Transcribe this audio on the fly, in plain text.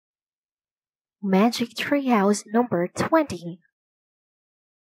Magic Treehouse number 20.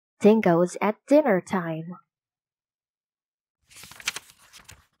 Dingoes at Dinner Time.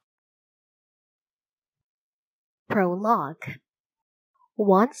 Prologue.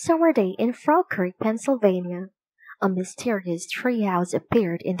 One summer day in Frog Creek, Pennsylvania, a mysterious treehouse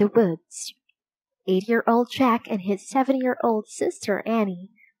appeared in the woods. 8-year-old Jack and his 7-year-old sister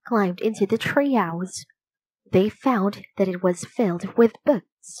Annie climbed into the treehouse. They found that it was filled with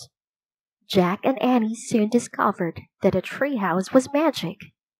books. Jack and Annie soon discovered that the treehouse was magic.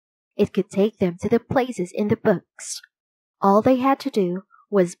 It could take them to the places in the books. All they had to do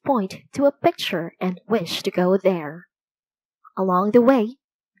was point to a picture and wish to go there. Along the way,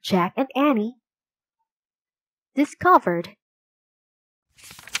 Jack and Annie discovered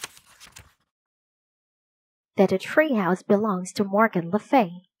that the treehouse belongs to Morgan Le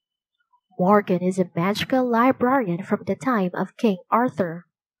Fay. Morgan is a magical librarian from the time of King Arthur.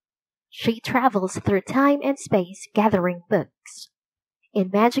 She travels through time and space gathering books. In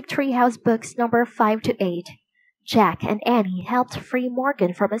Magic Treehouse books number 5 to 8, Jack and Annie helped free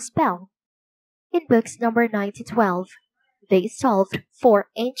Morgan from a spell. In books number 9 to 12, they solved 4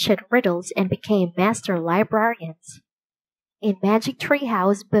 ancient riddles and became master librarians. In Magic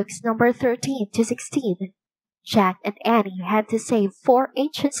Treehouse books number 13 to 16, Jack and Annie had to save 4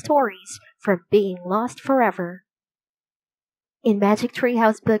 ancient stories from being lost forever. In Magic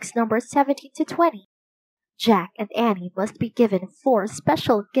Treehouse books number 17 to 20, Jack and Annie must be given 4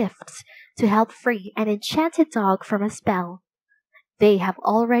 special gifts to help free an enchanted dog from a spell. They have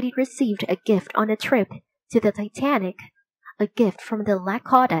already received a gift on a trip to the Titanic, a gift from the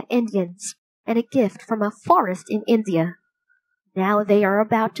Lakota Indians, and a gift from a forest in India. Now they are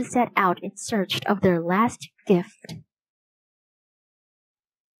about to set out in search of their last gift.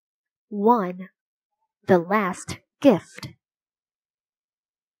 1. The Last Gift.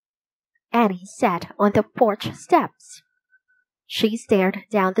 Annie sat on the porch steps. She stared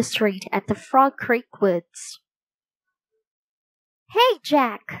down the street at the Frog Creek woods. "Hey,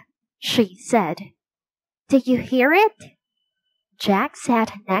 Jack," she said. "Did you hear it?" Jack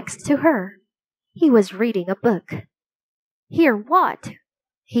sat next to her. He was reading a book. "Hear what?"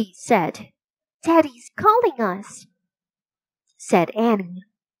 he said. "Teddy's calling us," said Annie.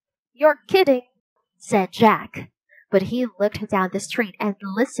 "You're kidding," said Jack, but he looked down the street and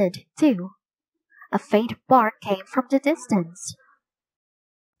listened too. A faint bark came from the distance.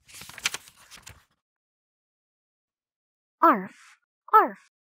 "Arf, arf."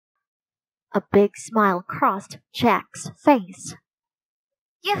 A big smile crossed Jack's face.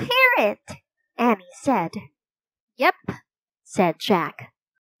 "You hear it," Annie said. "Yep," said Jack.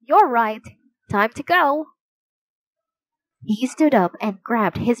 "You're right. Time to go." He stood up and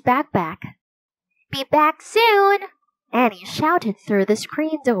grabbed his backpack. "Be back soon," Annie shouted through the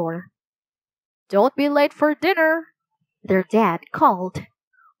screen door. "Don't be late for dinner," their dad called.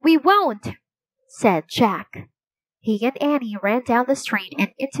 "We won't," said Jack. He and Annie ran down the street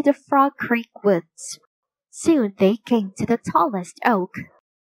and into the Frog Creek woods. Soon they came to the tallest oak.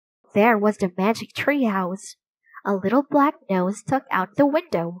 There was the magic treehouse. A little black nose stuck out the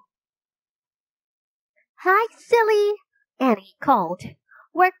window. "Hi, silly," Annie called.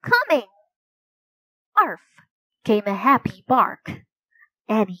 "We're coming." "Arf," came a happy bark.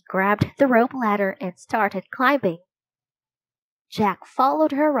 Annie grabbed the rope ladder and started climbing. Jack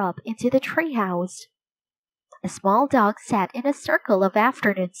followed her up into the treehouse. A small dog sat in a circle of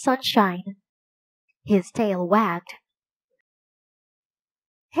afternoon sunshine. His tail wagged.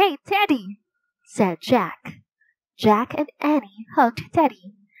 "Hey, Teddy," said Jack. Jack and Annie hugged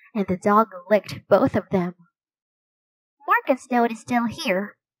Teddy, and the dog licked both of them. "Morgan's note is still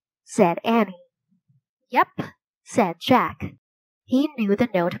here," said Annie. "Yep," said Jack. He knew the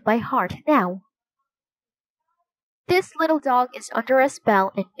note by heart now. "This little dog is under a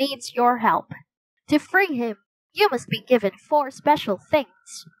spell and needs your help. To free him, you must be given 4 special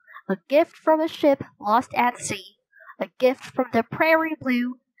things. A gift from a ship lost at sea, a gift from the prairie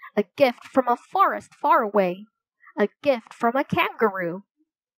blue, a gift from a forest far away, a gift from a kangaroo.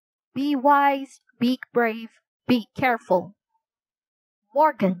 Be wise, be brave, be careful.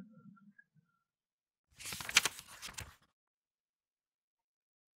 Morgan."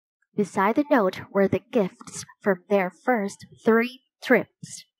 Beside the note were the gifts from their first 3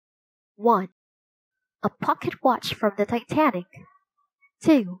 trips. 1. A pocket watch from the Titanic.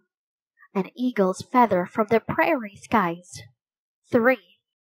 2. An eagle's feather from the prairie skies. 3.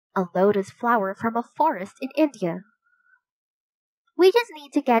 A lotus flower from a forest in India. "We just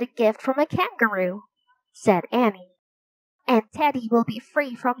need to get a gift from a kangaroo," said Annie, "and Teddy will be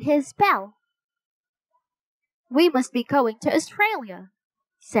free from his spell." "We must be going to Australia,"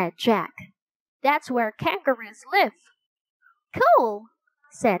 said Jack. That's where kangaroos live. Cool,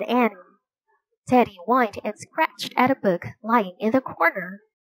 said Annie. Teddy whined and scratched at a book lying in the corner.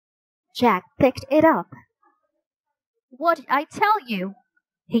 Jack picked it up. What did I tell you?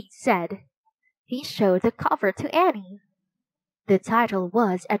 He said. He showed the cover to Annie. The title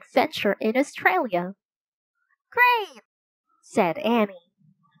was Adventure in Australia. Great, said Annie.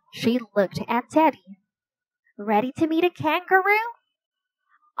 She looked at Teddy. Ready to meet a kangaroo?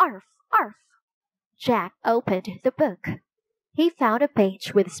 Arf, arf. Jack opened the book. He found a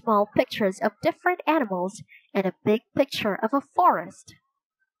page with small pictures of different animals and a big picture of a forest.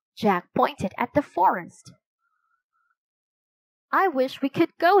 Jack pointed at the forest. I wish we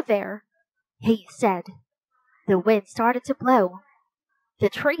could go there, he said. The wind started to blow. The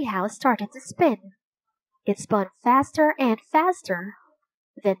treehouse started to spin. It spun faster and faster.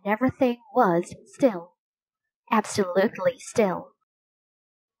 Then everything was still. Absolutely still.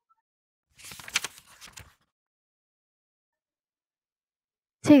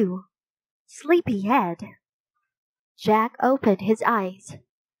 2. Sleepyhead. Jack opened his eyes.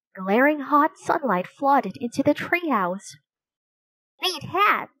 Glaring hot sunlight flooded into the treehouse. Need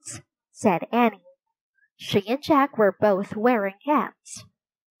hats, said Annie. She and Jack were both wearing hats.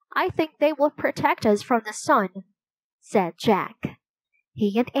 I think they will protect us from the sun, said Jack.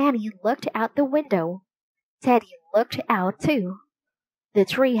 He and Annie looked out the window. Teddy looked out too. The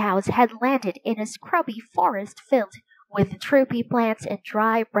treehouse had landed in a scrubby forest filled with droopy plants and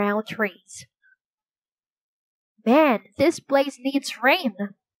dry brown trees. Man, this place needs rain,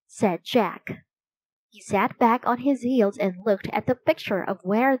 said Jack. He sat back on his heels and looked at the picture of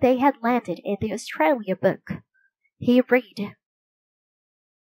where they had landed in the Australia book. He read,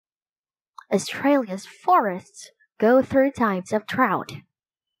 Australia's forests go through times of drought.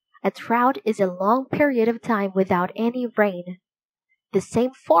 A drought is a long period of time without any rain. The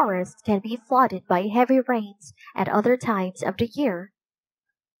same forest can be flooded by heavy rains at other times of the year.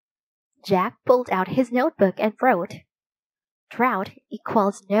 Jack pulled out his notebook and wrote, Drought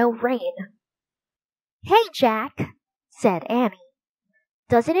equals no rain. Hey, Jack, said Annie.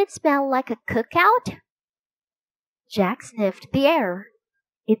 Doesn't it smell like a cookout? Jack sniffed the air.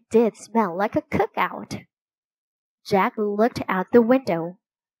 It did smell like a cookout. Jack looked out the window.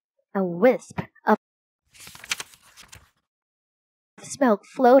 A wisp of smoke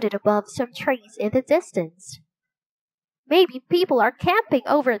floated above some trees in the distance. Maybe people are camping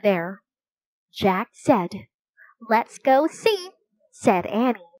over there, Jack said. Let's go see, said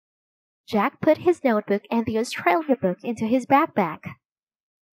Annie. Jack put his notebook and the Australia book into his backpack.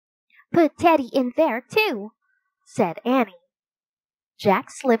 Put Teddy in there too, said Annie.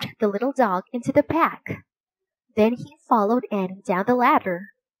 Jack slipped the little dog into the pack. Then he followed Annie down the ladder.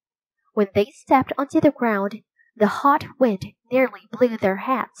 When they stepped onto the ground, the hot wind nearly blew their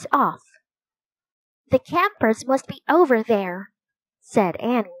hats off. The campers must be over there, said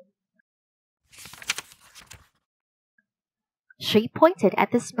Annie. She pointed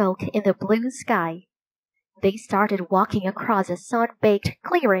at the smoke in the blue sky. They started walking across a sun-baked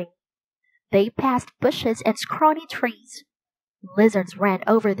clearing. They passed bushes and scrawny trees. Lizards ran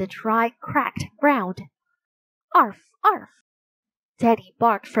over the dry, cracked ground. Arf, arf! Teddy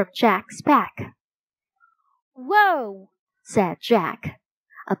barked from Jack's back. Whoa, said Jack.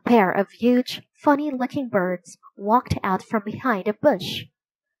 A pair of huge, funny-looking birds walked out from behind a bush.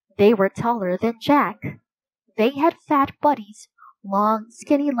 They were taller than Jack. They had fat bodies, long,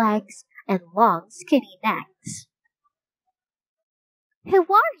 skinny legs, and long, skinny necks. Who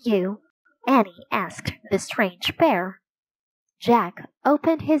are you? Annie asked the strange pair. Jack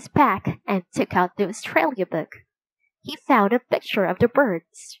opened his pack and took out the Australia book. He found a picture of the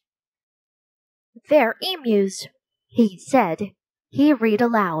birds. They're emus, he said. He read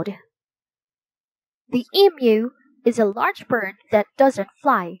aloud. The emu is a large bird that doesn't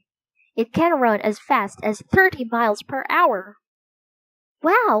fly. It can run as fast as 30 miles per hour.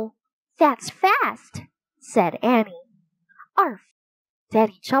 Wow, that's fast, said Annie. Arf!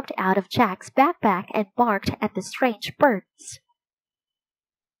 Teddy jumped out of Jack's backpack and barked at the strange birds.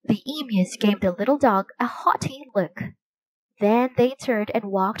 The emus gave the little dog a haughty look. Then they turned and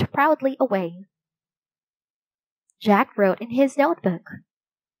walked proudly away. Jack wrote in his notebook,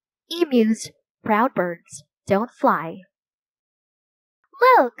 Emus, proud birds, don't fly.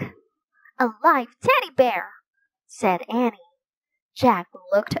 Look! A live teddy bear, said Annie. Jack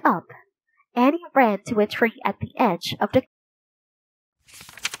looked up. Annie ran to a tree at the edge of the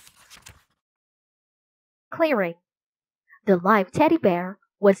clearing. The live teddy bear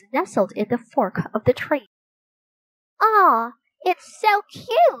was nestled in the fork of the tree. Aw, it's so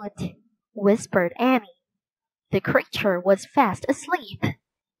cute, whispered Annie. The creature was fast asleep.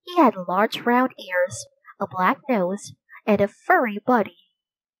 He had large round ears, a black nose, and a furry body.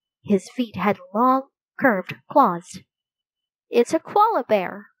 His feet had long, curved claws. "It's a koala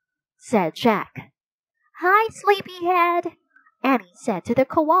bear," said Jack. "Hi, sleepyhead," Annie said to the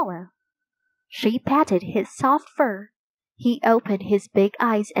koala. She patted his soft fur. He opened his big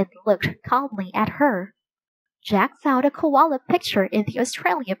eyes and looked calmly at her. Jack found a koala picture in the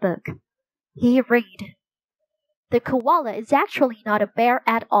Australia book. He read, "The koala is actually not a bear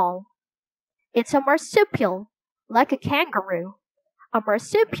at all. It's a marsupial, like a kangaroo. A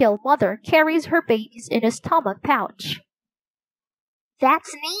marsupial mother carries her babies in a stomach pouch."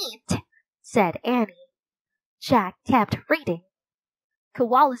 "That's neat," said Annie. Jack kept reading.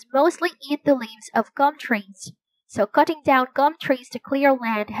 "Koalas mostly eat the leaves of gum trees, so cutting down gum trees to clear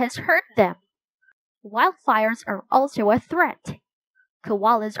land has hurt them. Wildfires are also a threat.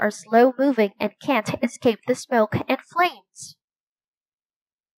 Koalas are slow-moving and can't escape the smoke and flames."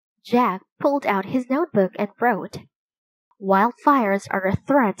 Jack pulled out his notebook and wrote, "Wildfires are a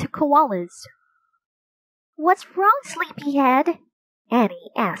threat to koalas." "What's wrong, sleepyhead?"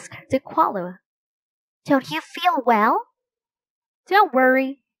 Annie asked the koala. "Don't you feel well?" "Don't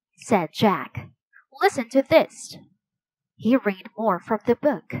worry," said Jack. "Listen to this." He read more from the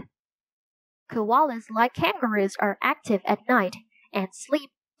book. "Koalas, like kangaroos, are active at night and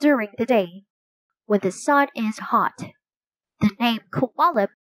sleep during the day, when the sun is hot. The name koala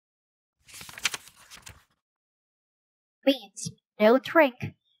means no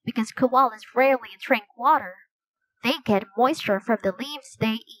drink because koalas rarely drink water. They get moisture from the leaves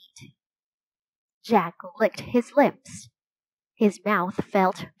they eat." Jack licked his lips. His mouth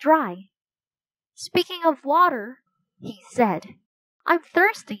felt dry. "Speaking of water," he said, "I'm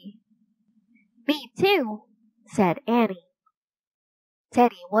thirsty." "Me too," said Annie.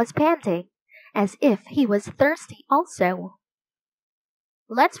 Teddy was panting, as if he was thirsty also.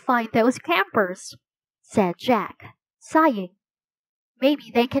 "Let's find those campers," said Jack, sighing. "Maybe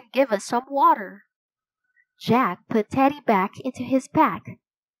they can give us some water." Jack put Teddy back into his pack.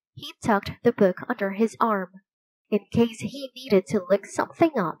 He tucked the book under his arm, in case he needed to look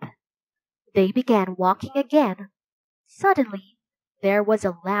something up. They began walking again. Suddenly, there was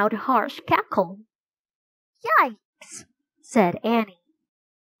a loud, harsh cackle. "Yikes!" said Annie.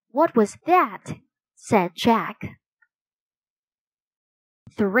 "What was that?" said Jack.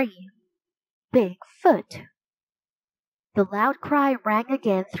 3. Bigfoot. The loud cry rang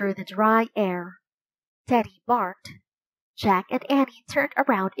again through the dry air. Teddy barked. Jack and Annie turned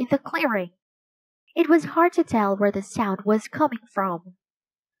around in the clearing. It was hard to tell where the sound was coming from.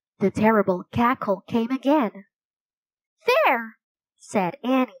 The terrible cackle came again. "There!" said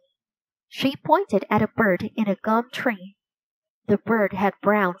Annie. She pointed at a bird in a gum tree. The bird had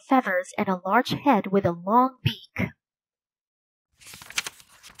brown feathers and a large head with a long beak.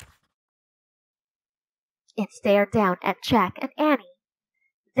 It stared down at Jack and Annie.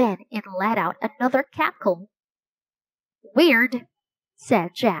 Then it let out another cackle. "Weird,"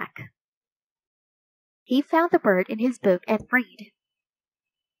 said Jack. He found the bird in his book and read,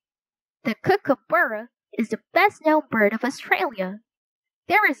 "The kookaburra is the best-known bird of Australia.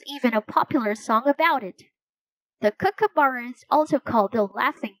 There is even a popular song about it. The kookaburra is also called the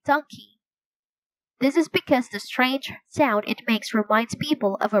laughing donkey. This is because the strange sound it makes reminds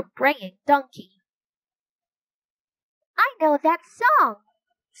people of a braying donkey." "I know that song,"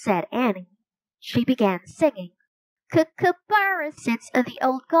 said Annie. She began singing, "Kookaburra sits on the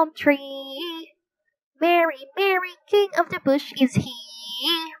old gum tree. Merry, merry king of the bush is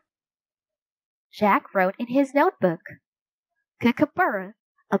he." Jack wrote in his notebook, "Kookaburra,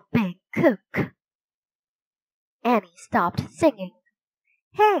 a big cook." Annie stopped singing.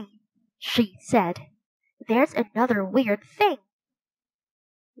 "Hey," she said, "there's another weird thing."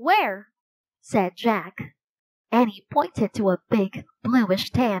 "Where?" said Jack. Annie pointed to a big,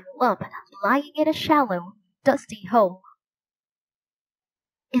 bluish-tan lump lying in a shallow, dusty hole.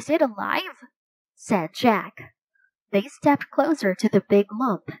 "Is it alive?" said Jack. They stepped closer to the big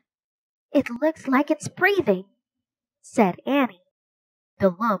lump. "It looks like it's breathing," said Annie. The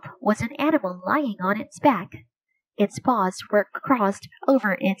lump was an animal lying on its back. Its paws were crossed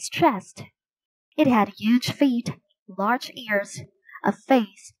over its chest. It had huge feet, large ears, a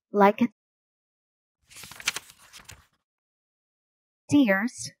face like a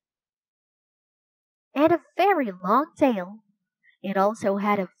deer's, and a very long tail. It also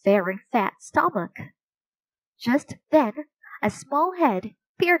had a very fat stomach. Just then, a small head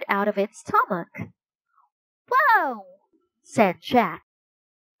peered out of its stomach. "Whoa!" said Jack.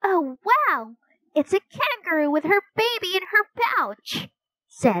 "Oh, wow! It's a kangaroo with her baby in her pouch,"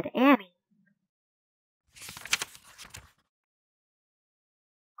 said Annie.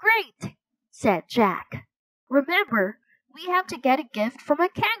 Great, said Jack. Remember, we have to get a gift from a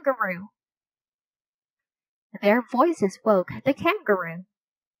kangaroo. Their voices woke the kangaroo.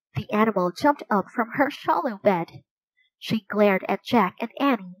 The animal jumped up from her shallow bed. She glared at Jack and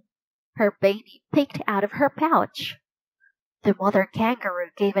Annie. Her baby peeked out of her pouch. The mother kangaroo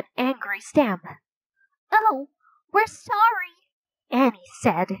gave an angry stamp. Oh, we're sorry, Annie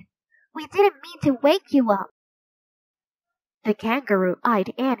said. We didn't mean to wake you up. The kangaroo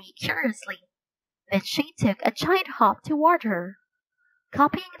eyed Annie curiously. Then she took a giant hop toward her.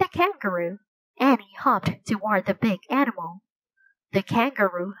 Copying the kangaroo, Annie hopped toward the big animal. The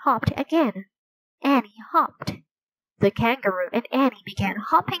kangaroo hopped again. Annie hopped. The kangaroo and Annie began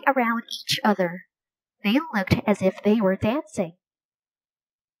hopping around each other. They looked as if they were dancing.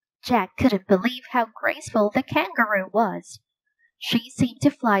 Jack couldn't believe how graceful the kangaroo was. She seemed to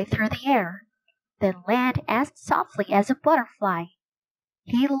fly through the air, then land as softly as a butterfly.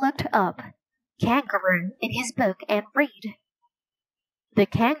 He looked up, kangaroo in his book, and read. The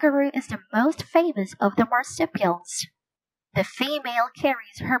kangaroo is the most famous of the marsupials. The female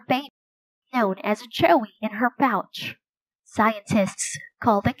carries her baby, known as a joey, in her pouch. Scientists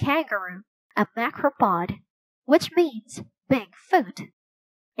call the kangaroo a macropod, which means big foot.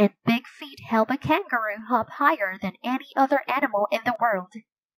 And big feet help a kangaroo hop higher than any other animal in the world.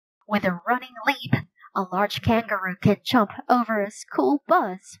 With a running leap, a large kangaroo can jump over a school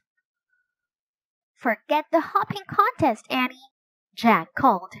bus. Forget the hopping contest, Annie, Jack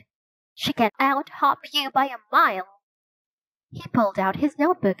called. She can out-hop you by a mile. He pulled out his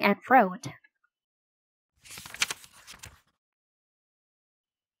notebook and wrote,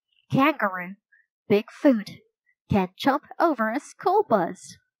 Kangaroo, big foot, can jump over a school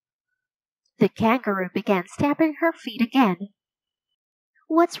bus. The kangaroo began stamping her feet again.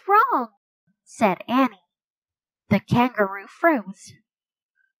 What's wrong? Said Annie. The kangaroo froze.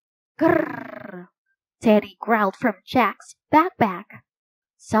 Grrr! Teddy growled from Jack's backpack.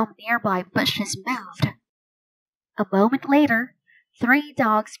 Some nearby bushes moved. A moment later, 3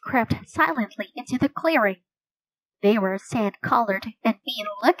 dogs crept silently into the clearing. They were sand-colored and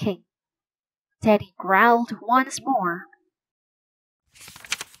mean-looking. Teddy growled once more.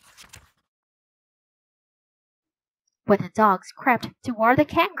 But the dogs crept toward the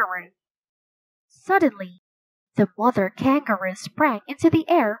kangaroo. Suddenly, the mother kangaroo sprang into the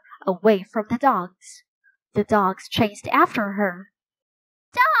air away from the dogs. The dogs chased after her.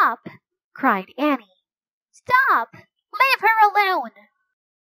 Stop! Cried Annie. Stop! Leave her alone!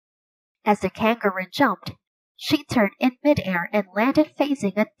 As the kangaroo jumped, she turned in midair and landed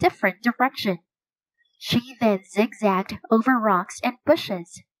facing a different direction. She then zigzagged over rocks and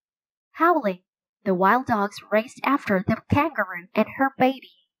bushes. Howling, the wild dogs raced after the kangaroo and her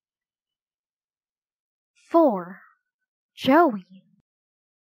baby. 4. Joey.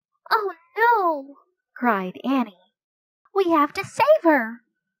 Oh no! Cried Annie. We have to save her!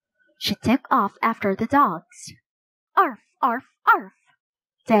 She took off after the dogs. Arf, arf, arf!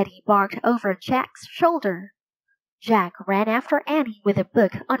 Daddy barked over Jack's shoulder. Jack ran after Annie with a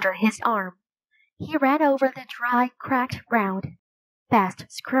book under his arm. He ran over the dry, cracked ground, past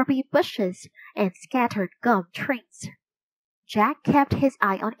scrubby bushes and scattered gum trees. Jack kept his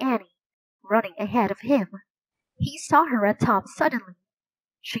eye on Annie, running ahead of him. He saw her atop suddenly.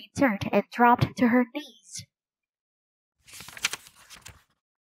 She turned and dropped to her knees.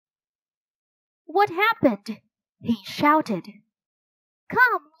 What happened? He shouted.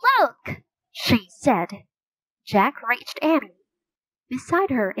 Come, look, she said. Jack reached Annie. Beside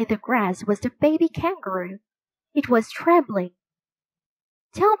her in the grass was the baby kangaroo. It was trembling.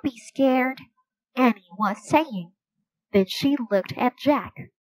 Don't be scared, Annie was saying. Then she looked at Jack.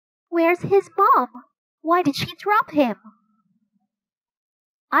 Where's his mom? Why did she drop him?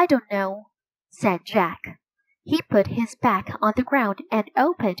 I don't know, said Jack. He put his back on the ground and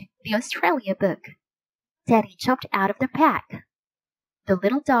opened the Australia book. Daddy jumped out of the pack. The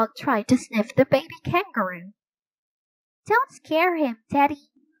little dog tried to sniff the baby kangaroo. Don't scare him, Teddy,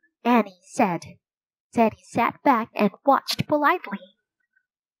 Annie said. Teddy sat back and watched politely.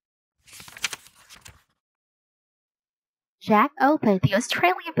 Jack opened the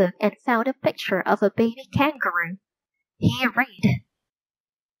Australia book and found a picture of a baby kangaroo. He read,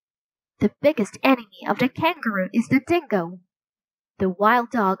 The biggest enemy of the kangaroo is the dingo, the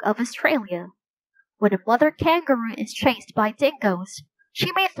wild dog of Australia. When a mother kangaroo is chased by dingoes,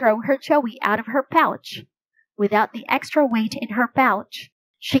 she may throw her joey out of her pouch. Without the extra weight in her pouch,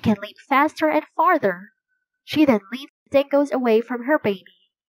 she can leap faster and farther. She then leads the dingoes away from her baby.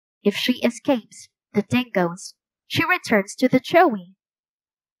 If she escapes the dingoes, she returns to the joey.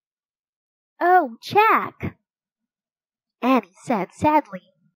 Oh, Jack, Annie said sadly.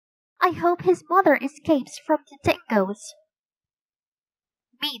 I hope his mother escapes from the dingoes.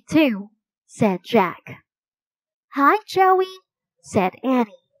 Me too, said Jack. Hi, Joey, said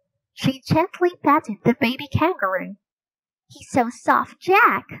Annie. She gently patted the baby kangaroo. He's so soft,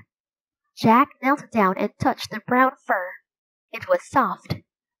 Jack. Jack knelt down and touched the brown fur. It was soft,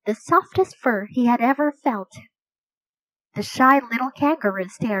 the softest fur he had ever felt. The shy little kangaroo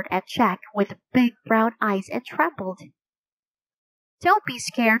stared at Jack with big brown eyes and trembled. Don't be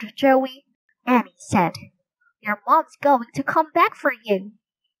scared, Joey, Annie said. Your mom's going to come back for you.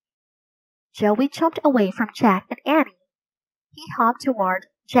 Joey jumped away from Jack and Annie. He hopped toward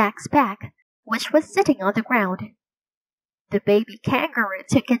Jack's back, which was sitting on the ground. The baby kangaroo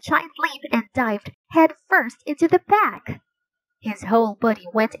took a giant leap and dived head first into the bag. His whole body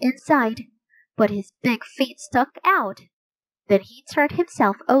went inside, but his big feet stuck out. Then he turned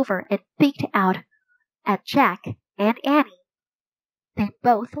himself over and peeked out at Jack and Annie. They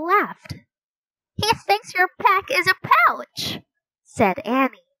both laughed. He thinks your pack is a pouch, said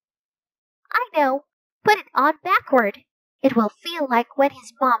Annie. I know. Put it on backward. It will feel like when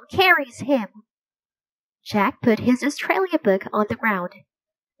his mom carries him. Jack put his Australia book on the ground.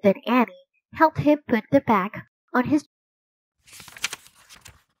 Then Annie helped him put the bag on his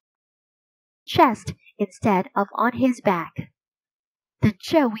chest instead of on his back. The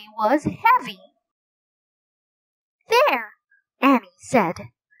Joey was heavy. There, Annie said.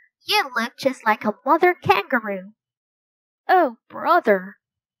 You look just like a mother kangaroo. Oh, brother,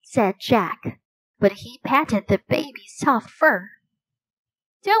 said Jack, but he patted the baby's soft fur.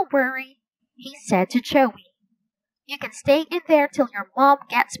 Don't worry, he said to Joey. You can stay in there till your mom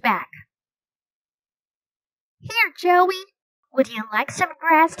gets back. Here, Joey, would you like some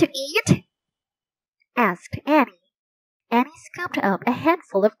grass to eat? Asked Annie. Annie scooped up a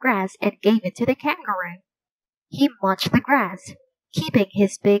handful of grass and gave it to the kangaroo. He munched the grass, keeping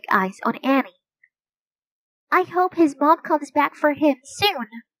his big eyes on Annie. I hope his mom comes back for him soon,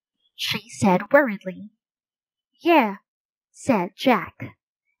 she said worriedly. Yeah, said Jack.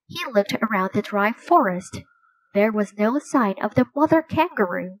 He looked around the dry forest. There was no sign of the mother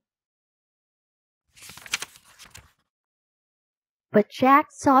kangaroo. But Jack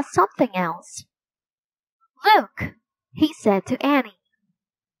saw something else. Look, he said to Annie.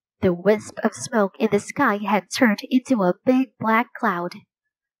 The wisp of smoke in the sky had turned into a big black cloud.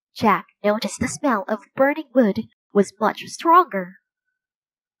 Jack noticed the smell of burning wood was much stronger.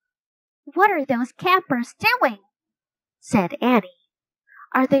 What are those campers doing? Said Annie.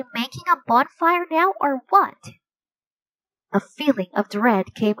 Are they making a bonfire now or what? A feeling of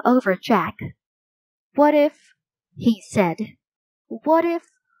dread came over Jack. What if, he said, what if,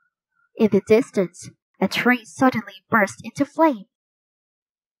 in the distance, a tree suddenly burst into flame.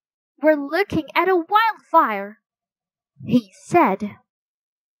 We're looking at a wildfire, he said.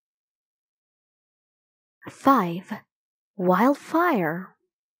 5. Wildfire.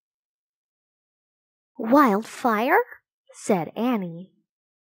 Wildfire? Said Annie.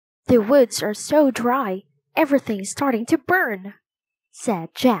 The woods are so dry, everything's starting to burn, said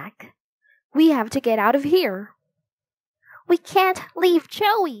Jack. We have to get out of here. We can't leave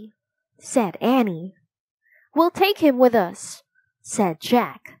Joey, said Annie. We'll take him with us, said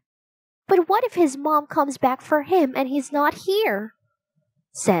Jack. But what if his mom comes back for him and he's not here?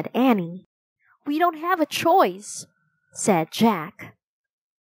 Said Annie. We don't have a choice, said Jack.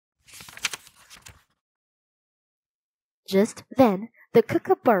 Just then, the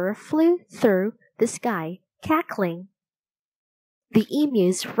kookaburra flew through the sky, cackling. The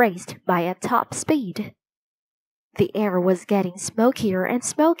emus raced by at top speed. The air was getting smokier and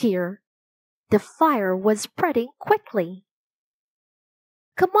smokier. The fire was spreading quickly.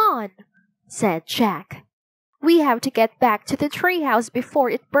 Come on, said Jack. We have to get back to the treehouse before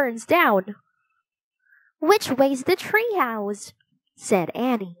it burns down. Which way's the treehouse? Said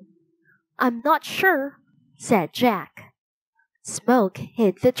Annie. I'm not sure, said Jack. Smoke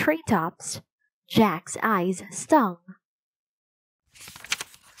hid the treetops. Jack's eyes stung.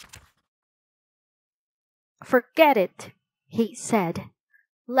 Forget it, he said.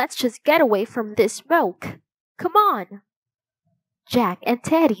 Let's just get away from this smoke. Come on. Jack and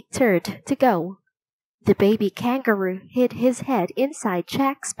Teddy turned to go. The baby kangaroo hid his head inside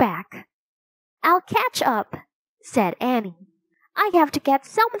Jack's back. I'll catch up, said Annie. I have to get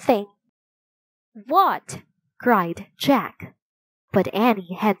something. What? Cried Jack. But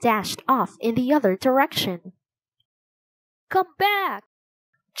Annie had dashed off in the other direction. Come back!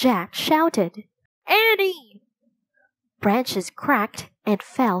 Jack shouted. Annie! Branches cracked and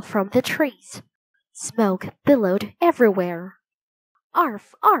fell from the trees. Smoke billowed everywhere.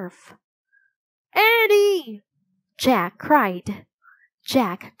 Arf, arf! Annie! Jack cried.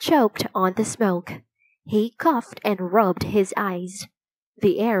 Jack choked on the smoke. He coughed and rubbed his eyes.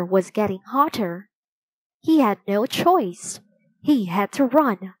 The air was getting hotter. He had no choice. He had to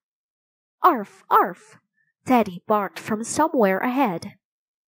run. Arf, arf! Teddy barked from somewhere ahead.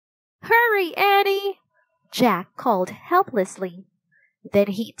 Hurry, Annie! Jack called helplessly. Then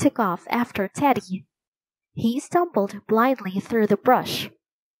he took off after Teddy. He stumbled blindly through the brush.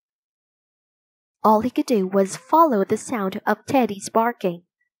 All he could do was follow the sound of Teddy's barking.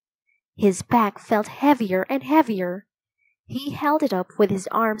 His back felt heavier and heavier. He held it up with his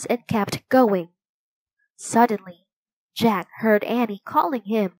arms and kept going. Suddenly, Jack heard Annie calling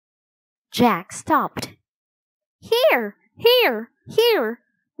him. Jack stopped. Here! Here! Here!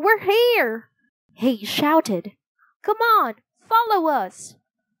 We're here! He shouted. Come on, follow us!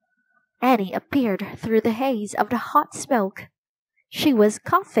 Annie appeared through the haze of the hot smoke. She was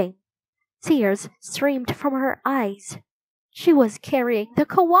coughing. Tears streamed from her eyes. She was carrying the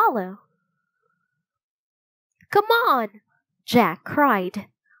koala. Come on! Jack cried.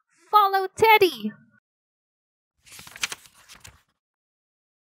 Follow Teddy!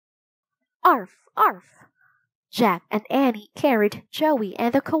 Arf, arf! Jack and Annie carried Joey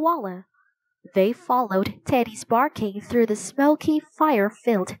and the koala. They followed Teddy's barking through the smoky,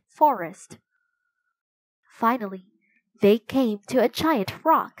 fire-filled forest. Finally, they came to a giant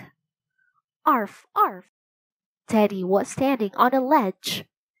rock. Arf, arf! Teddy was standing on a ledge.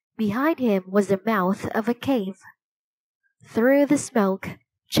 Behind him was the mouth of a cave. Through the smoke,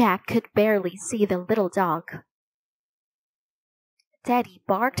 Jack could barely see the little dog. Teddy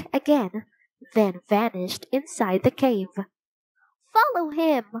barked again, then vanished inside the cave. Follow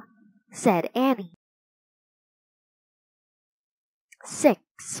him, said Annie.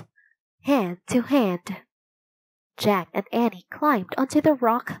 6. Hand to hand. Jack and Annie climbed onto the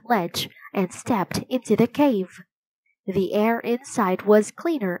rock ledge and stepped into the cave. The air inside was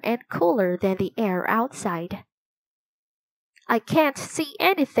cleaner and cooler than the air outside. I can't see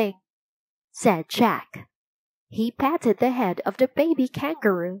anything, said Jack. He patted the head of the baby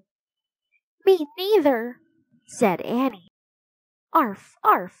kangaroo. Me neither, said Annie. Arf,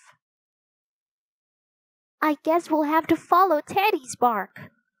 arf. I guess we'll have to follow Teddy's bark,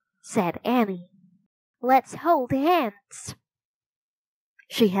 said Annie. Let's hold hands.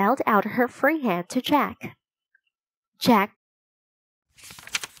 She held out her free hand to Jack. Jack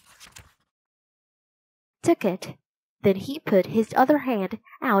took it. Then he put his other hand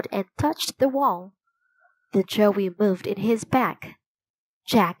out and touched the wall. The Joey moved in his back.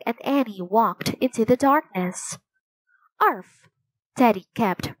 Jack and Annie walked into the darkness. Arf! Teddy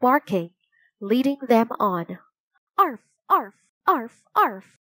kept barking, leading them on. Arf, arf, arf, arf.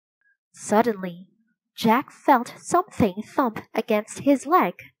 Suddenly, Jack felt something thump against his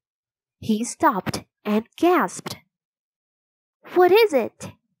leg. He stopped and gasped. What is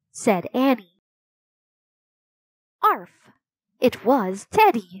it? Said Annie. Arf! It was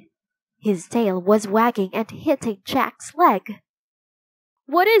Teddy. His tail was wagging and hitting Jack's leg.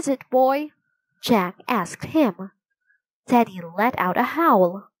 What is it, boy? Jack asked him. Teddy let out a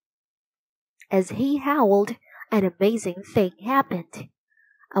howl. As he howled, an amazing thing happened.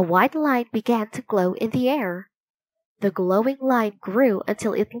 A white line began to glow in the air. The glowing line grew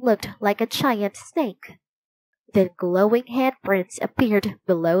until it looked like a giant snake. Then glowing handprints appeared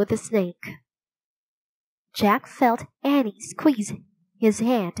below the snake. Jack felt Annie squeeze his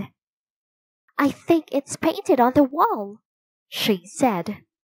hand. I think it's painted on the wall, she said.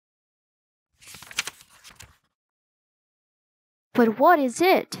 But what is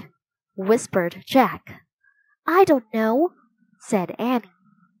it? Whispered Jack. I don't know, said Annie.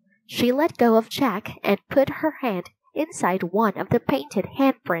 She let go of Jack and put her hand inside one of the painted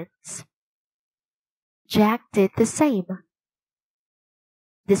handprints. Jack did the same.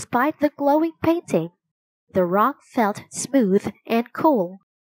 Despite the glowing painting, the rock felt smooth and cool.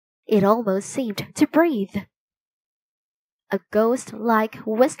 It almost seemed to breathe. A ghost-like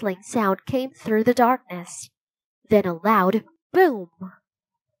whistling sound came through the darkness. Then a loud boom.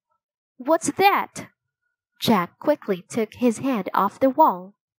 What's that? Jack quickly took his hand off the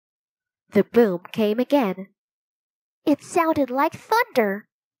wall. The boom came again. It sounded like thunder,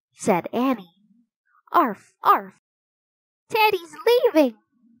 said Annie. Arf, arf. Teddy's leaving,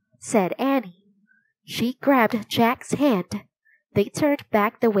 said Annie. She grabbed Jack's hand. They turned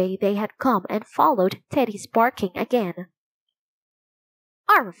back the way they had come and followed Teddy's barking again.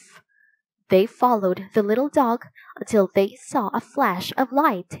 Arf! They followed the little dog until they saw a flash of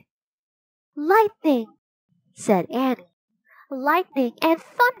light. Lightning, said Annie. Lightning and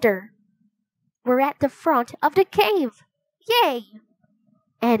thunder. We're at the front of the cave. Yay!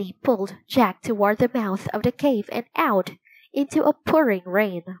 Annie pulled Jack toward the mouth of the cave and out into a pouring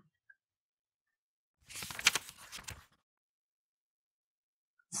rain.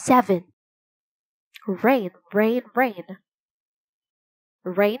 7. Rain, rain, rain.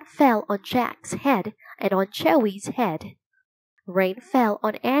 Rain fell on Jack's head and on Joey's head. Rain fell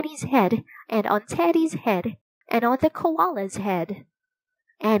on Annie's head and on Teddy's head and on the koala's head.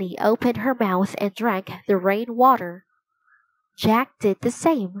 Annie opened her mouth and drank the rain water. Jack did the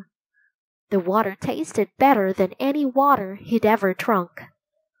same. The water tasted better than any water he'd ever drunk.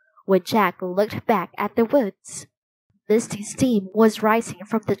 When Jack looked back at the woods, misty steam was rising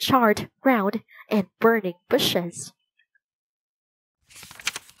from the charred ground and burning bushes.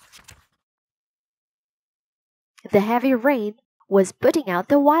 The heavy rain was putting out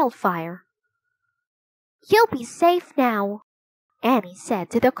the wildfire. "You'll be safe now," Annie said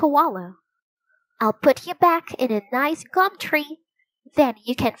to the koala. "I'll put you back in a nice gum tree. Then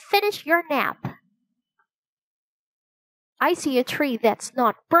you can finish your nap." "I see a tree that's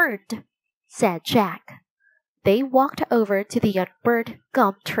not burned," said Jack. They walked over to the unburned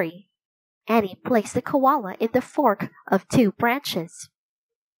gum tree. Annie placed the koala in the fork of 2 branches.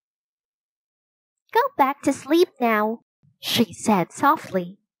 "Go back to sleep now," she said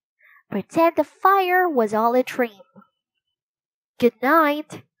softly. "Pretend the fire was all a dream." "Good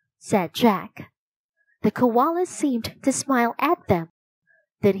night," said Jack. The koala seemed to smile at them.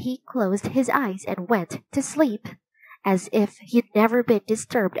 Then he closed his eyes and went to sleep, as if he'd never been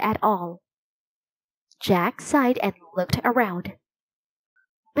disturbed at all. Jack sighed and looked around.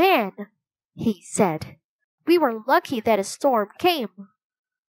 "Man," he said, "we were lucky that a storm came."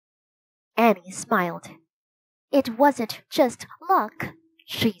 Annie smiled. "It wasn't just luck,"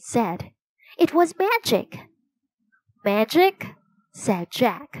 she said. "It was magic." "Magic?" said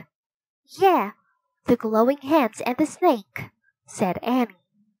Jack. "Yeah, the glowing hands and the snake," said Annie.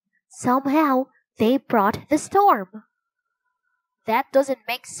 "Somehow they brought the storm." "That doesn't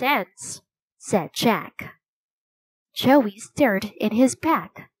make sense," said Jack. Joey stirred in his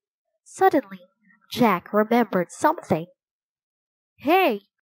pack. Suddenly, Jack remembered something. "Hey,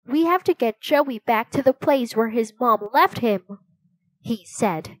 we have to get Joey back to the place where his mom left him," he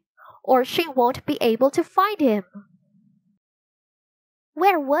said, "or she won't be able to find him."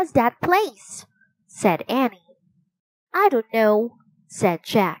 "Where was that place?" said Annie. "I don't know," said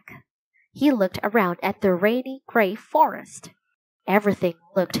Jack. He looked around at the rainy gray forest. Everything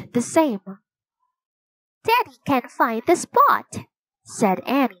looked the same. "Daddy can't find the spot," said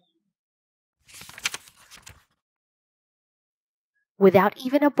Annie. Without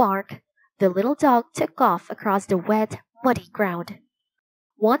even a bark, the little dog took off across the wet, muddy ground.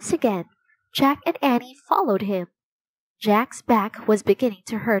 Once again, Jack and Annie followed him. Jack's back was beginning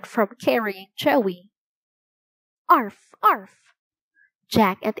to hurt from carrying Joey. "Arf, arf!"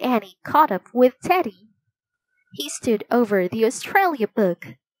 Jack and Annie caught up with Teddy. He stood over the Australia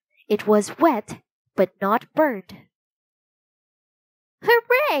book. It was wet, but not burned.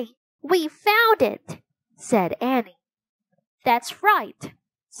 "Hooray! We found it!" said Annie. "That's right,"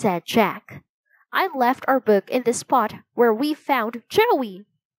 said Jack. "I left our book in the spot where we found Joey."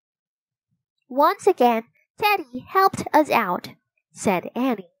 "Once again, Teddy helped us out," said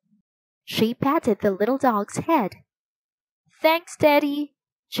Annie. She patted the little dog's head. "Thanks, Teddy,"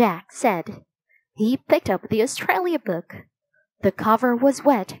 Jack said. He picked up the Australia book. The cover was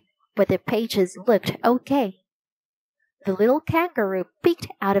wet, but the pages looked okay. The little kangaroo peeked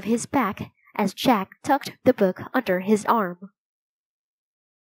out of his pack as Jack tucked the book under his arm.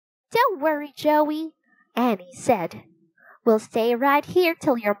 "Don't worry, Joey," Annie said. "We'll stay right here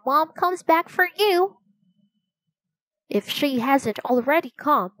till your mom comes back for you." "If she hasn't already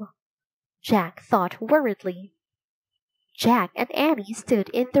come," Jack thought worriedly. Jack and Annie stood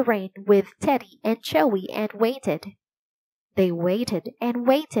in the rain with Teddy and Joey and waited. They waited and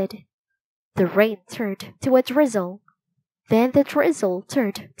waited. The rain turned to a drizzle. Then the drizzle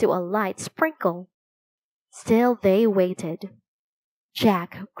turned to a light sprinkle. Still they waited.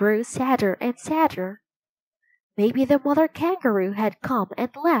 Jack grew sadder and sadder. Maybe the mother kangaroo had come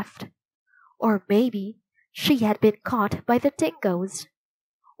and left. Or maybe she had been caught by the dingoes.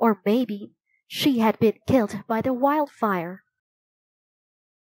 Or maybe she had been killed by the wildfire.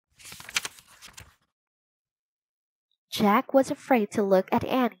 Jack was afraid to look at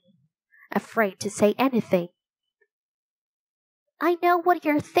Annie, afraid to say anything. "I know what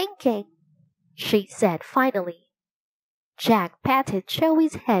you're thinking," she said finally. Jack patted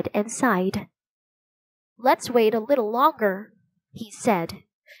Joey's head and sighed. "Let's wait a little longer," he said.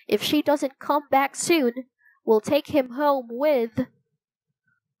 "If she doesn't come back soon, we'll take him home with—"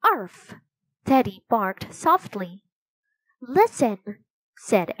 "Arf!" Teddy barked softly. "Listen,"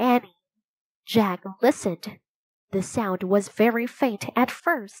 said Annie. Jack listened. The sound was very faint at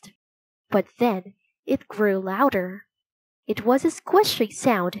first, but then it grew louder. It was a squishy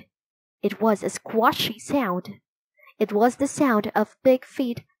sound. It was a squashy sound. It was the sound of big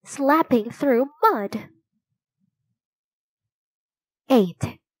feet slapping through mud.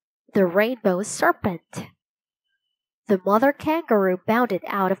 8. The Rainbow Serpent. The mother kangaroo bounded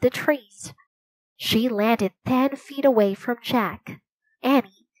out of the trees. She landed 10 feet away from Jack,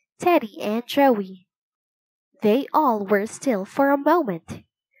 Annie, Teddy, and Joey. They all were still for a moment,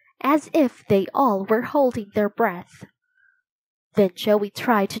 as if they all were holding their breath. Then Joey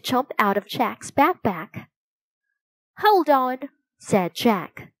tried to jump out of Jack's backpack. "Hold on," said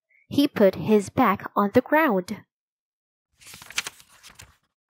Jack. He put his back on the ground.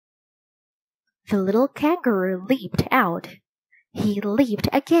 The little kangaroo leaped out. He leaped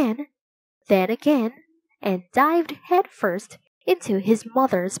again, then again, and dived headfirst into his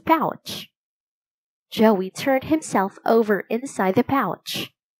mother's pouch. Joey turned himself over inside the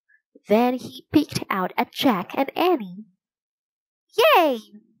pouch. Then he peeked out at Jack and Annie. "Yay!"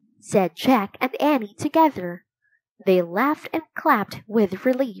 said Jack and Annie together. They laughed and clapped with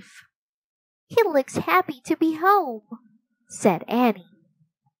relief. "He looks happy to be home," said Annie.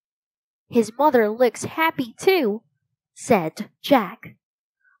 "His mother looks happy too," said Jack.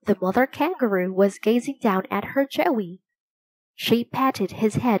 The mother kangaroo was gazing down at her Joey. She patted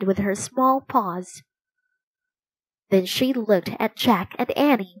his head with her small paws. Then she looked at Jack and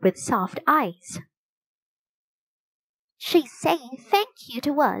Annie with soft eyes. "She's saying thank you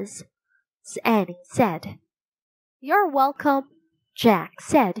to us," Annie said. "You're welcome," Jack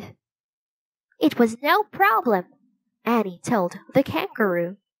said. "It was no problem," Annie told the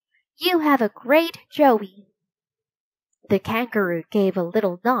kangaroo. "You have a great Joey." The kangaroo gave a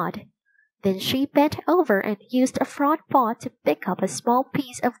little nod. Then she bent over and used a front paw to pick up a small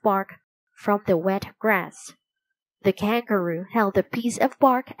piece of bark from the wet grass. The kangaroo held the piece of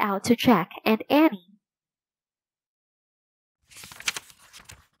bark out to Jack and Annie.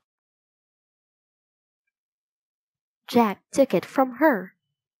 Jack took it from her.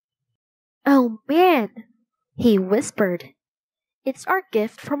 "Oh man," he whispered. "It's our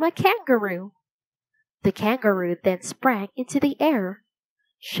gift from a kangaroo." The kangaroo then sprang into the air.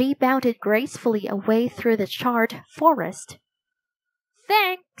 She bounded gracefully away through the charred forest.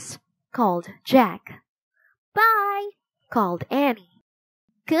 "Thanks," called Jack. "Bye," called Annie.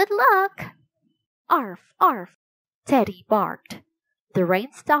 "Good luck." "Arf, arf," Teddy barked. The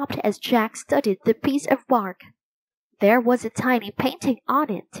rain stopped as Jack studied the piece of bark. There was a tiny painting on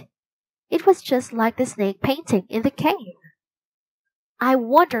it. It was just like the snake painting in the cave. "I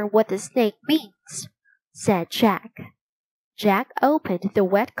wonder what the snake means," said Jack. Jack opened the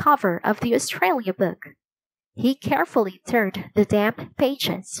wet cover of the Australia book. He carefully turned the damp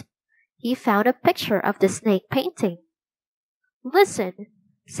pages. He found a picture of the snake painting. "Listen,"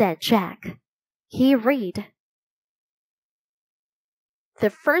 said Jack. He read,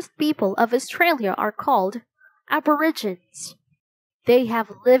 "The first people of Australia are called Aborigines. They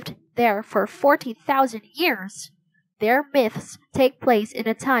have lived there for 40,000 years. Their myths take place in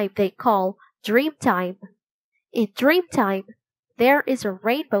a time they call Dreamtime. In Dreamtime, there is a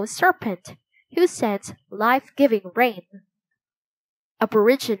rainbow serpent who sends life-giving rain.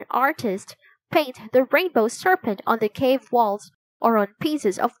 Aborigine artists paint the rainbow serpent on the cave walls or on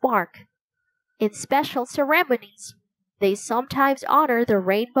pieces of bark. In special ceremonies, they sometimes honor the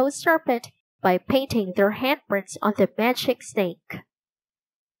rainbow serpent by painting their handprints on the magic snake."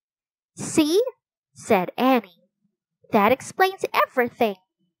 "See?" said Annie. "That explains everything."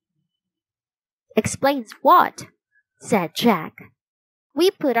 "Explains what?" said Jack. "We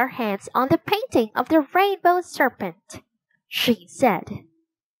put our hands on the painting of the rainbow serpent," she said.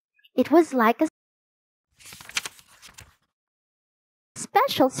 "It was like a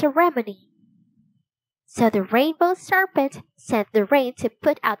special ceremony. So the rainbow serpent sent the rain to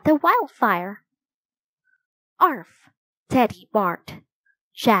put out the wildfire." "Arf!" Teddy barked.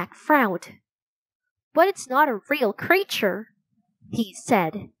 Jack frowned. "But it's not a real creature," he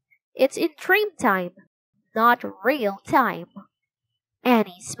said. "It's in Dreamtime, not real time."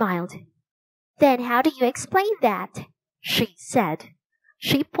 Annie smiled. "Then how do you explain that?" she said.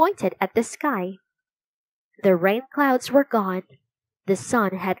 She pointed at the sky. The rain clouds were gone. The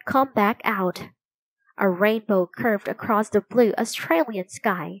sun had come back out. A rainbow curved across the blue Australian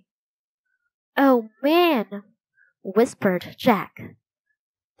sky. "Oh man," whispered Jack.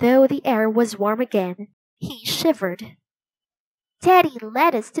 Though the air was warm again, he shivered. "Teddy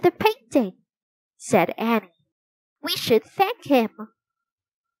led us to the painting," said Annie. "We should thank him."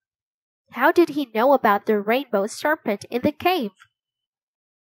 "How did he know about the rainbow serpent in the cave?"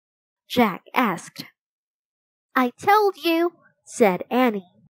 Jack asked. I told you, said Annie.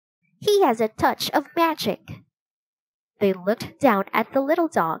 He has a touch of magic. They looked down at the little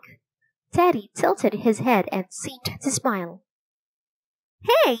dog. Teddy tilted his head and seemed to smile.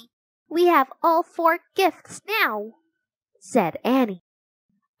 Hey, we have all 4 gifts now, said Annie.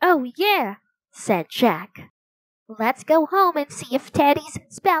 Oh, yeah, said Jack. Let's go home and see if Teddy's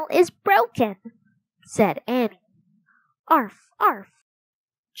spell is broken, said Annie. Arf, arf.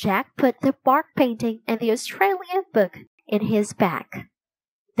 Jack put the bark painting and the Australian book in his bag.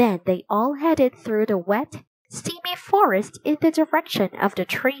 Then they all headed through the wet, steamy forest in the direction of the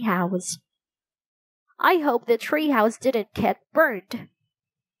treehouse. I hope the treehouse didn't get burned,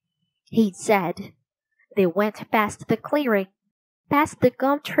 he said. They went past the clearing, past the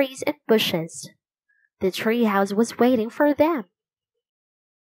gum trees and bushes. The treehouse was waiting for them.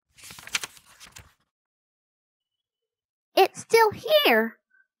 It's still here,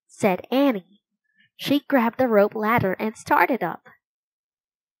 said Annie. She grabbed the rope ladder and started up.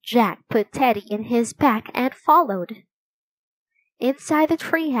 Jack put Teddy in his pack and followed. Inside the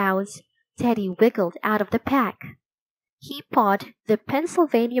treehouse, Teddy wiggled out of the pack. He pawed the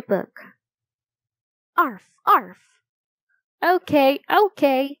Pennsylvania book. Arf, arf. Okay,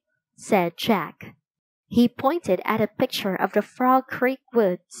 okay, said Jack. He pointed at a picture of the Frog Creek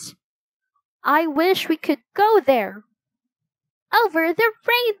woods. I wish we could go there. Over the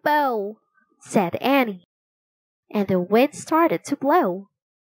rainbow, said Annie. And the wind started to blow.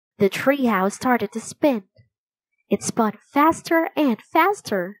 The treehouse started to spin. It spun faster and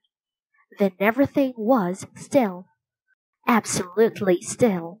faster. Then everything was still. Absolutely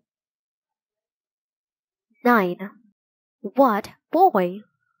still. 9. What boy?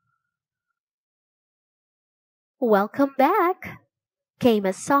 Welcome back, came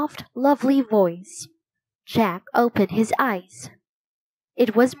a soft, lovely voice. Jack opened his eyes.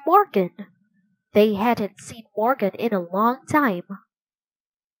 It was Morgan. They hadn't seen Morgan in a long time.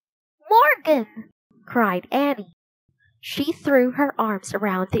 Morgan! cried Annie. She threw her arms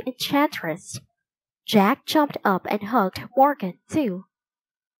around the enchantress. Jack jumped up and hugged Morgan, too.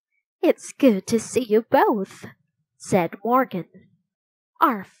 It's good to see you both, said Morgan.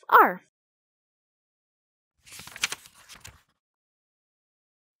 Arf, arf.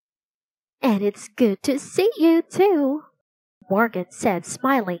 And it's good to see you, too, Morgan said,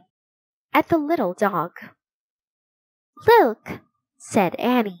 smiling at the little dog. Look, said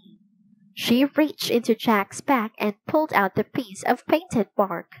Annie. She reached into Jack's bag and pulled out the piece of painted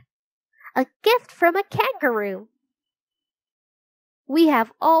bark. A gift from a kangaroo. We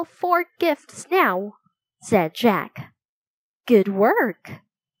have all 4 gifts now, said Jack. Good work,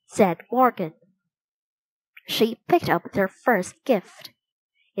 said Morgan. She picked up their first gift.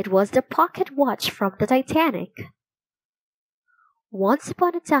 It was the pocket watch from the Titanic. Once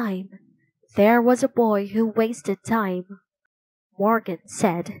upon a time, there was a boy who wasted time, Morgan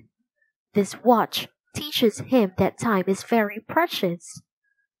said. This watch teaches him that time is very precious.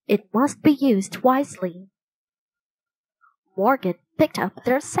 It must be used wisely. Morgan picked up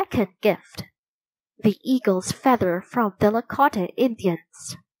their second gift, the eagle's feather from the Lakota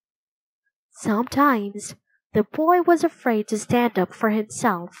Indians. Sometimes the boy was afraid to stand up for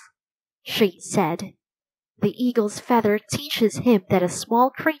himself, she said. The eagle's feather teaches him that a small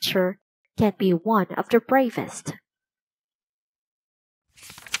creature can be one of the bravest.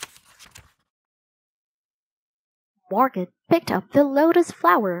 Morgan picked up the lotus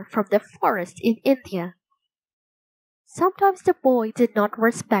flower from the forest in India. Sometimes the boy did not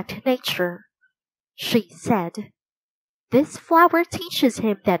respect nature, she said. This flower teaches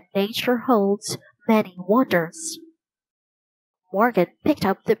him that nature holds many wonders. Morgan picked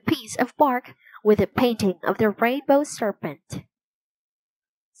up the piece of bark with a painting of the rainbow serpent.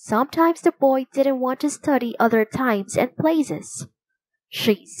 Sometimes the boy didn't want to study other times and places,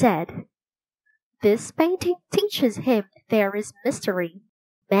 she said. This painting teaches him there is mystery,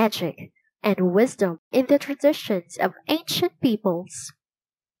 magic, and wisdom in the traditions of ancient peoples.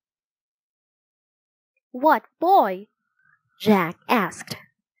 What boy? Jack asked.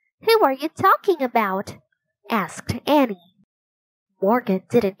 Who are you talking about? Asked Annie. Morgan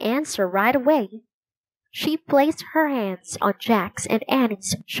didn't answer right away. She placed her hands on Jack's and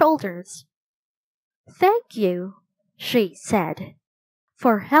Annie's shoulders. Thank you, she said,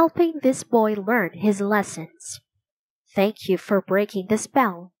 for helping this boy learn his lessons. Thank you for breaking the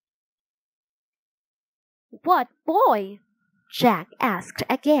spell. What boy? Jack asked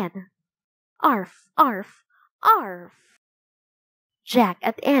again. Arf, arf, arf. Jack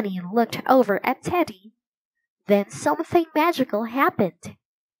and Annie looked over at Teddy. Then something magical happened.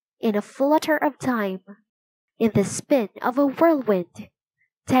 In a flutter of time, in the spin of a whirlwind,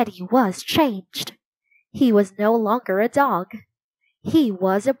 Teddy was changed. He was no longer a dog. He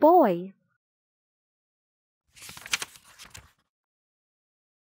was a boy.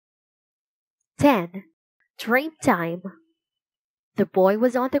 10. Dream time. The boy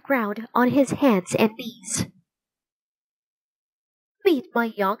was on the ground on his hands and knees. "Meet my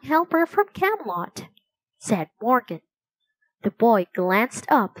young helper from Camelot," said Morgan. The boy glanced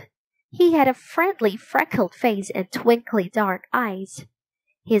up. He had a friendly freckled face and twinkly dark eyes.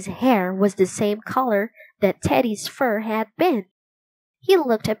 His hair was the same color that Teddy's fur had been. He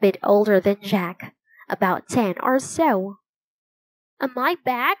looked a bit older than Jack, about 10 or so. "Am I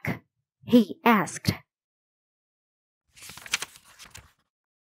back?" he asked.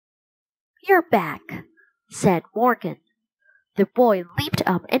 "You're back," said Morgan. The boy leaped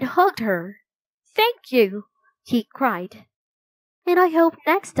up and hugged her. "Thank you," he cried. "And I hope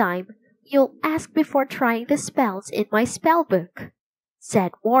next time you'll ask before trying the spells in my spell book,"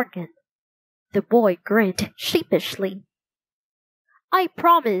 said Morgan. The boy grinned sheepishly. "I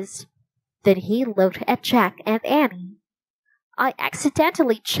promise." Then he looked at Jack and Annie. "I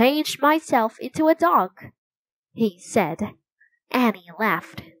accidentally changed myself into a dog," he said. Annie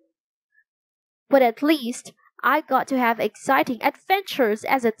laughed. "But at least I got to have exciting adventures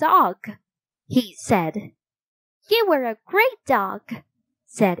as a dog," he said. "You were a great dog,"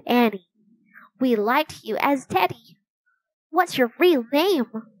 said Annie. "We liked you as Teddy. What's your real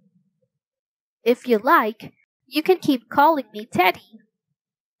name?" "If you like, you can keep calling me Teddy,"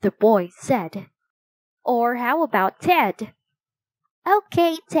 the boy said. "Or how about Ted?"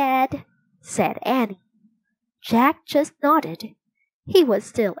 "Okay, Ted," said Annie. Jack just nodded. He was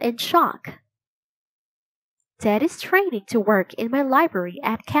still in shock. "Ted is training to work in my library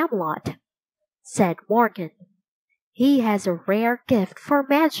at Camelot," said Morgan. "He has a rare gift for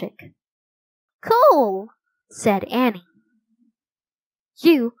magic." "Cool," said Annie.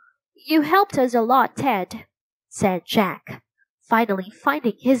 You helped us a lot, Ted," said Jack, finally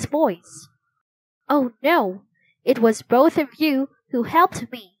finding his voice. "Oh no, it was both of you who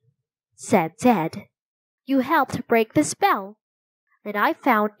helped me," said Ted. "You helped break the spell, and I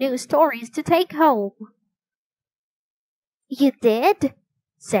found new stories to take home." "You did?"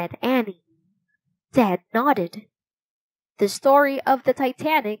 said Annie. Ted nodded. "The story of the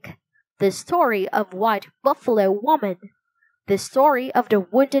Titanic, the story of White Buffalo Woman, the story of the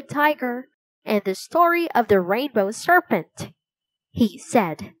Wounded Tiger, and the story of the Rainbow Serpent," he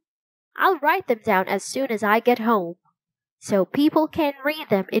said. "I'll write them down as soon as I get home, so people can read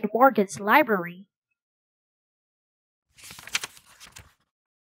them in Morgan's library."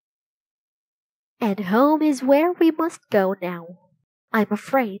 "And home is where we must go now, I'm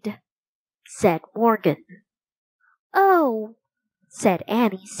afraid," said Morgan. "Oh," said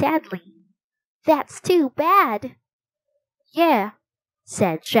Annie sadly. "That's too bad." "Yeah,"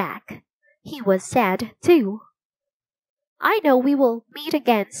 said Jack. He was sad too. "I know we will meet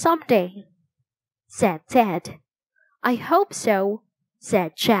again someday," said Ted. "I hope so,"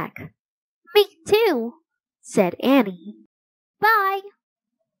 said Jack. "Me too," said Annie. "Bye."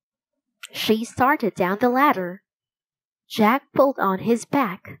 She started down the ladder. Jack pulled on his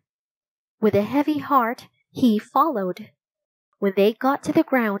back. With a heavy heart, he followed. When they got to the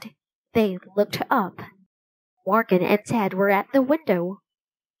ground, they looked up. Morgan and Ted were at the window.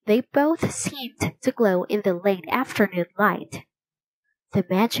 They both seemed to glow in the late afternoon light. "The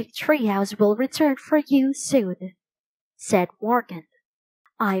magic treehouse will return for you soon," said Morgan.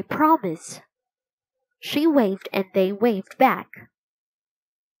 "I promise." She waved and they waved back.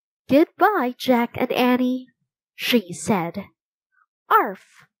 "Goodbye, Jack and Annie," she said.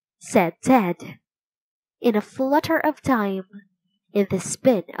 "Arf," said Ted. In a flutter of time, in the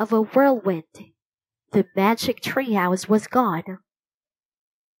spin of a whirlwind, the magic treehouse was gone.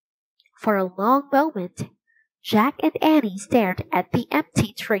 For a long moment, Jack and Annie stared at the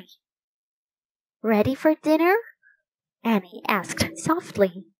empty tree. "Ready for dinner?" Annie asked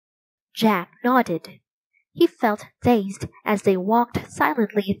softly. Jack nodded. He felt dazed as they walked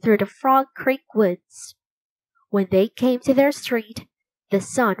silently through the Frog Creek woods. When they came to their street, the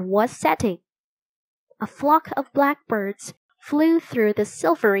sun was setting. A flock of blackbirds flew through the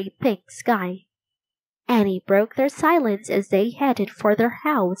silvery pink sky. Annie broke their silence as they headed for their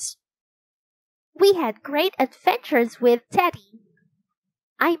house. "We had great adventures with Teddy.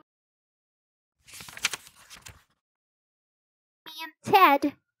 I mean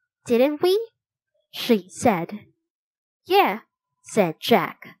Ted, didn't we?" she said. "Yeah," said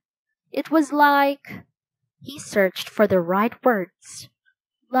Jack. "It was like—" He searched for the right words.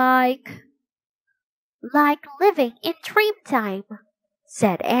 "Like living in Dreamtime,"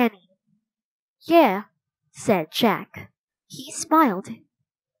 said Annie. "Yeah," said Jack. He smiled.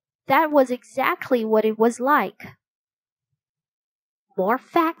 that was exactly what it was like. More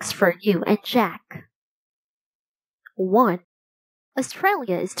facts for you and Jack. 1.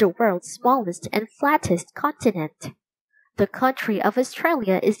 Australia is the world's smallest and flattest continent. The country of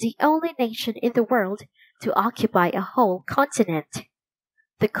Australia is the only nation in the world to occupy a whole continent.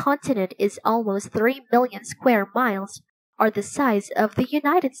 The continent is almost 3 million square miles, or the size of the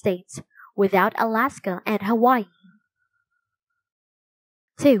United States, without Alaska and Hawaii.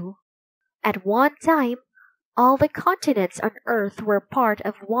 2. At one time, all the continents on Earth were part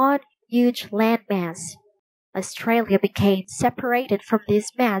of one huge landmass. Australia became separated from this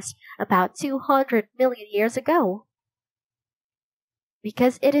mass about 200 million years ago.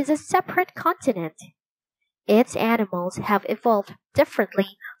 Because it is a separate continent, its animals have evolved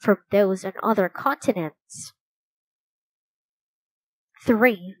differently from those on other continents.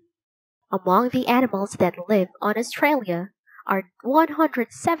 3. Among the animals that live on Australia are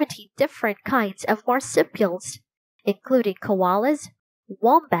 170 different kinds of marsupials, including koalas,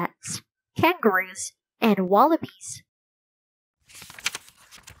 wombats, kangaroos, and wallabies.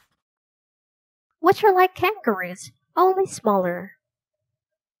 Which are like kangaroos, only smaller.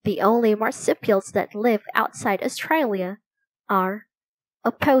 The only marsupials that live outside Australia are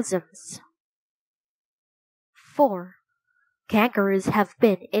opossums. 4. Kangaroos have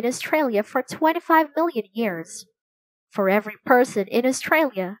been in Australia for 25 million years. For every person in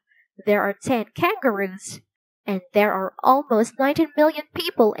Australia, there are 10 kangaroos, and there are almost 19 million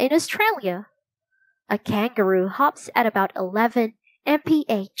people in Australia. A kangaroo hops at about 11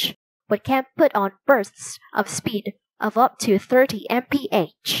 mph, but can put on bursts of speed of up to 30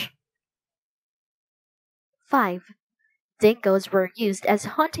 mph. 5. Dingoes were used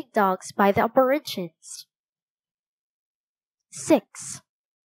as hunting dogs by the Aborigines. 6.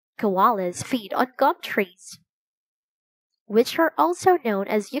 Koalas feed on gum trees, which are also known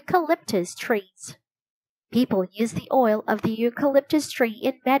as eucalyptus trees. People use the oil of the eucalyptus tree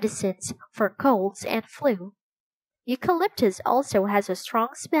in medicines for colds and flu. Eucalyptus also has a strong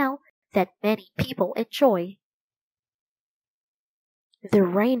smell that many people enjoy. The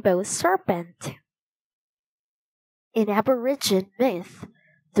rainbow serpent. In Aborigine myth,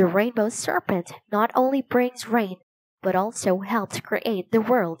 the rainbow serpent not only brings rain, but also helped create the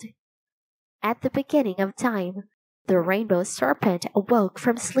world. At the beginning of time, the rainbow serpent awoke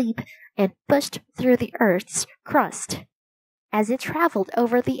from sleep and pushed through the earth's crust. As it traveled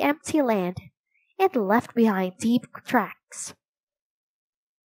over the empty land, it left behind deep tracks.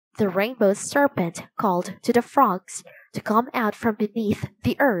 The rainbow serpent called to the frogs to come out from beneath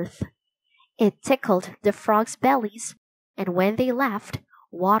the earth. It tickled the frogs' bellies, and when they laughed,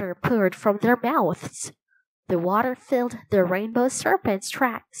 water poured from their mouths. The water filled the rainbow serpent's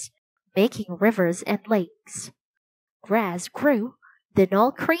tracks, making rivers and lakes. Grass grew, then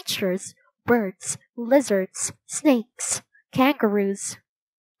all creatures, birds, lizards, snakes, kangaroos,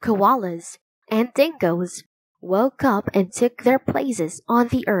 koalas, and dingoes woke up and took their places on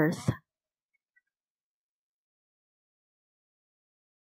the earth.